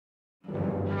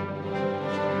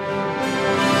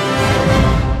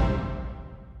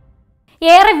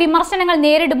ഏറെ വിമർശനങ്ങൾ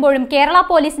നേരിടുമ്പോഴും കേരള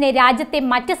പോലീസിനെ രാജ്യത്തെ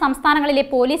മറ്റ് സംസ്ഥാനങ്ങളിലെ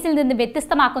പോലീസിൽ നിന്ന്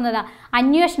വ്യത്യസ്തമാക്കുന്നത്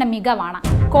അന്വേഷണ മികവാണ്.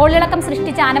 കോളിളക്കം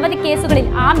സൃഷ്ടിച്ച അനവധി കേസുകളിൽ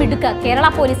ആ മിടുക്ക് കേരള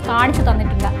പോലീസ് കാണിച്ചു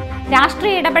തന്നിട്ടുണ്ട്.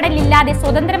 രാഷ്ട്രീയ ഇടപെടലില്ലാതെ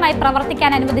സ്വതന്ത്രമായി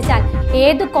പ്രവർത്തിക്കാൻ അനുവദിച്ചാൽ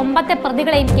ഏതു കൊമ്പത്തെ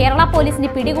പ്രതികളെയും കേരള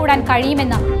പോലീസിന് പിടികൂടാൻ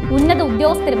കഴിയുമെന്ന് ഉന്നത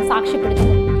ഉദ്യോഗസ്ഥരും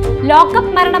സാക്ഷ്യപ്പെടുത്തുന്നു.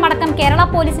 ലോക്കപ്പ് മരണമടക്കം കേരള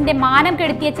പോലീസിന്റെ മാനം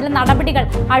കെടുത്തിയ ചില നടപടികൾ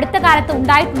അടുത്ത കാലത്ത്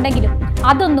ഉണ്ടായിട്ടുണ്ടെങ്കിലും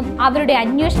അതൊന്നും അവരുടെ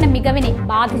അന്വേഷണ മികവിനെ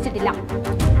ബാധിച്ചിട്ടില്ല.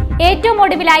 ഏറ്റവും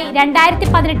ഒടുവിലായി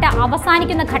 2018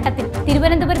 അവസാനിക്കുന്ന ഘട്ടത്തിൽ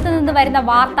തിരുവനന്തപുരത്ത് നിന്ന് വരുന്ന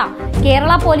വാർത്ത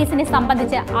കേരള പോലീസിനെ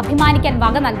സംബന്ധിച്ച് അഭിമാനിക്കാൻ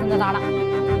വക നൽകുന്നതാണ്.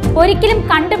 ഒരിക്കലും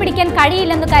കണ്ടുപിടിക്കാൻ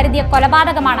കഴിയില്ലെന്ന് കരുതിയ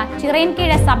കൊലപാതകമാണ്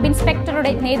ചിറയൻകീഴ് സബ്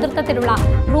ഇൻസ്പെക്ടറുടെ നേതൃത്വത്തിലുള്ള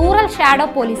rural shadow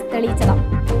police തെളിയിച്ചത്.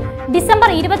 December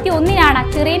 21-നാണ്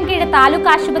Chirayinkeezhu taluk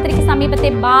ആശുപത്രിക്ക്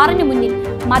സമീപത്തെ ബാറിനു മുന്നിൽ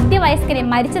മധ്യവയസ്കരെ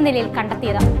മരിച്ച നിലയിൽ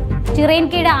കണ്ടെത്തിയത്.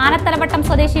 ചിറയൻകീഴ് ആനത്തലവട്ടം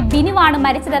സ്വദേശി ബിനുവാണ്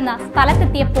മരിച്ചതെന്ന്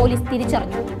സ്ഥലത്തെത്തിയ പോലീസ്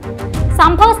തിരിച്ചറിഞ്ഞു.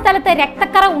 സംഭവ സ്ഥലത്ത്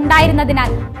രക്തക്കറ ഉണ്ടായിരുന്നതിനാൽ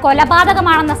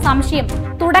കൊലപാതകമാണെന്ന സംശയം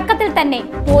തുടക്കത്തിൽ തന്നെ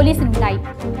പോലീസിനുണ്ടായി.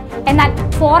 എന്നാൽ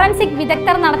ഫോറൻസിക്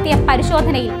വിദഗ്ധർ നടത്തിയ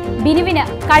പരിശോധനയിൽ ബിനുവിന്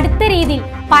കടുത്ത രീതിയിൽ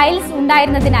പൈൽസ്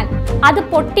ഉണ്ടായിരുന്നതിനാൽ അത്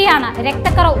പൊട്ടിയാണ്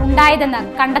രക്തക്കറ ഉണ്ടായതെന്ന്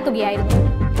കണ്ടെത്തുകയായിരുന്നു.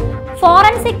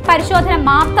 ഫോറൻസിക് പരിശോധന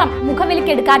മാത്രം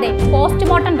മുഖവിലക്കെടുക്കാതെ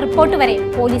പോസ്റ്റ്മോർട്ടം റിപ്പോർട്ട് വരെ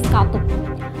പോലീസ് കാത്തു.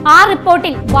 ആ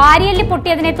റിപ്പോർട്ടിൽ വാരിയല്ല്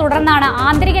പൊട്ടിയതിനെ തുടർന്നാണ്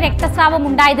ആന്തരിക രക്തസ്രാവം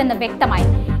ഉണ്ടായതെന്ന് വ്യക്തമായി.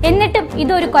 എന്നിട്ടും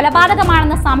ഇതൊരു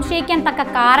കൊലപാതകമാണെന്ന് സംശയിക്കാൻ തക്ക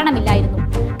കാരണമില്ലായിരുന്നു.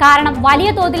 കാരണം വലിയ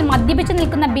തോതിൽ മദ്യപിച്ചു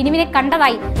നിൽക്കുന്ന ബിനുവിനെ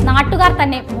കണ്ടതായി നാട്ടുകാർ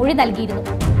തന്നെ മൊഴി നൽകിയിരുന്നു.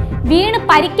 വീണ്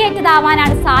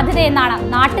പരിക്കേറ്റതാവാനാണ് സാധ്യതയെന്നാണ്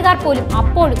നാട്ടുകാർ പോലും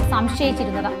അപ്പോഴും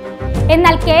സംശയിച്ചിരുന്നത്.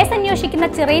 എന്നാൽ കേസ് അന്വേഷിക്കുന്ന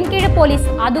ചിറയൻകീഴ് പോലീസ്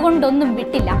അതുകൊണ്ടൊന്നും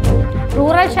വിട്ടില്ല.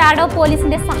 റൂറൽ ഷാഡോ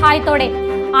പോലീസിന്റെ സഹായത്തോടെ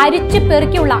അരിച്ചു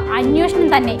പെറുക്കിയുള്ള അന്വേഷണം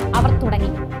തന്നെ അവർ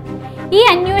തുടങ്ങി. ഈ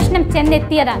അന്വേഷണം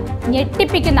ചെന്നെത്തിയത്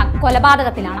ഞെട്ടിപ്പിക്കുന്ന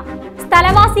കൊലപാതകത്തിലാണ്.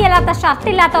 സ്ഥലവാസിയല്ലാത്ത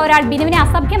ഷർട്ടില്ലാത്ത ഒരാൾ ബിനുവിനെ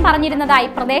അസഭ്യം പറഞ്ഞിരുന്നതായി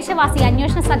പ്രദേശവാസി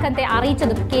അന്വേഷണ സംഘത്തെ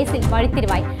അറിയിച്ചതും കേസിൽ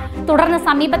വഴിത്തിരിവായി. തുടർന്ന്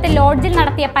സമീപത്തെ ലോഡ്ജിൽ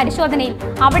നടത്തിയ പരിശോധനയിൽ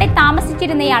അവിടെ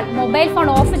താമസിച്ചിരുന്നയാൾ മൊബൈൽ ഫോൺ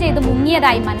ഓഫ് ചെയ്ത്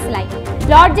മുങ്ങിയതായി മനസ്സിലായി.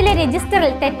 ലോഡ്ജിലെ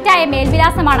രജിസ്റ്ററിൽ തെറ്റായ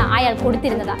മേൽവിലാസമാണ് അയാൾ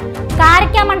കൊടുത്തിരുന്നത്.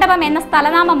 കാരക്കാമണ്ഡപം എന്ന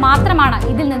സ്ഥലനാമം മാത്രമാണ്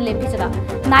ഇതിൽ നിന്ന് ലഭിച്ചത്.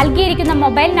 നൽകിയിരിക്കുന്ന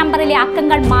മൊബൈൽ നമ്പറിലെ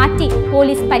അക്കങ്ങൾ മാറ്റി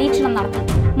പോലീസ് പരീക്ഷണം നടത്തി.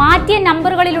 മാറ്റിയ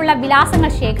നമ്പറുകളിലുള്ള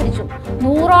വിലാസങ്ങൾ ശേഖരിച്ചു.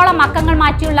 100ഓളം അക്കങ്ങൾ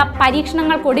മാറ്റിയുള്ള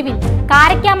പരീക്ഷണങ്ങൾക്കൊടുവിൽ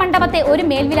കാരക്കാമണ്ഡപത്തെ ഒരു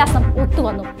മേൽവിലാസം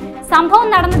ഒത്തുവന്നു. സംഭവം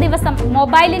നടന്ന ദിവസം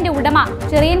മൊബൈലിന്റെ ഉടമ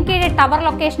ചിറയൻകീഴ് ടവർ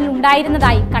ലൊക്കേഷനിൽ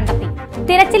ഉണ്ടായിരുന്നതായി കണ്ടെത്തി.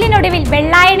 തിരച്ചിലിനൊടുവിൽ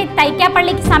വെള്ളായണി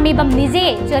തൈക്കാപ്പള്ളിക്ക് സമീപം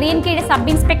നിജയെ ചിറയൻകീഴ്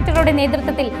സബ് ഇൻസ്പെക്ടറുടെ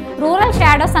നേതൃത്വത്തിൽ റൂറൽ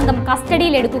ഷാഡോ സംഘം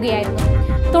കസ്റ്റഡിയിലെടുക്കുകയായിരുന്നു.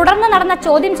 തുടർന്ന് നടന്ന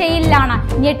ചോദ്യം ചെയ്യലിലാണ്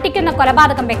ഞെട്ടിക്കുന്ന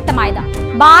കൊലപാതകം വ്യക്തമായത്.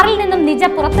 ബാറിൽ നിന്നും നിജ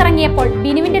പുറത്തിറങ്ങിയപ്പോൾ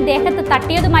ബിനുവിന്റെ ദേഹത്ത്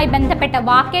തട്ടിയതുമായി ബന്ധപ്പെട്ട്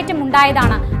വാക്കേറ്റം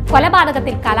ഉണ്ടായതാണ്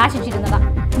കൊലപാതകത്തിൽ കലാശിച്ചിരുന്നത്.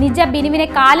 നിജ ബിനുവിനെ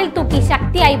കാലിൽ തൂക്കി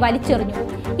ശക്തിയായി വലിച്ചെറിഞ്ഞു.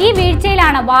 ഈ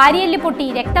വീഴ്ചയിലാണ് വാരിയല്ല് പൊട്ടി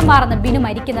രക്തം വാർന്ന് ബിനു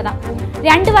മരിക്കുന്നത്.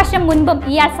 2 വർഷം മുൻപും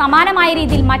ഇയാൾ സമാനമായ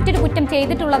രീതിയിൽ മറ്റൊരു കുറ്റം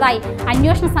ചെയ്തിട്ടുള്ളതായി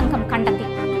അന്വേഷണ സംഘം കണ്ടെത്തി.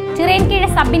 Chirayinkeezhu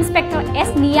sub inspector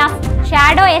S Niyas,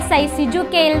 shadow SI Siju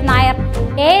KL Nair,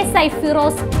 ASI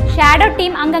Firoz, shadow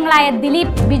team അംഗങ്ങളായ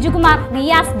ദിലീപ്, ബിജുകുമാർ,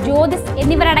 റിയാസ്, ജ്യോതിസ്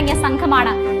എന്നിവരടങ്ങിയ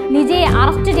സംഘമാണ് നിജയെ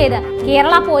അറസ്റ്റ് ചെയ്ത്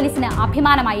കേരള പോലീസിന്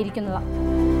അഭിമാനമായിരിക്കുന്നത്.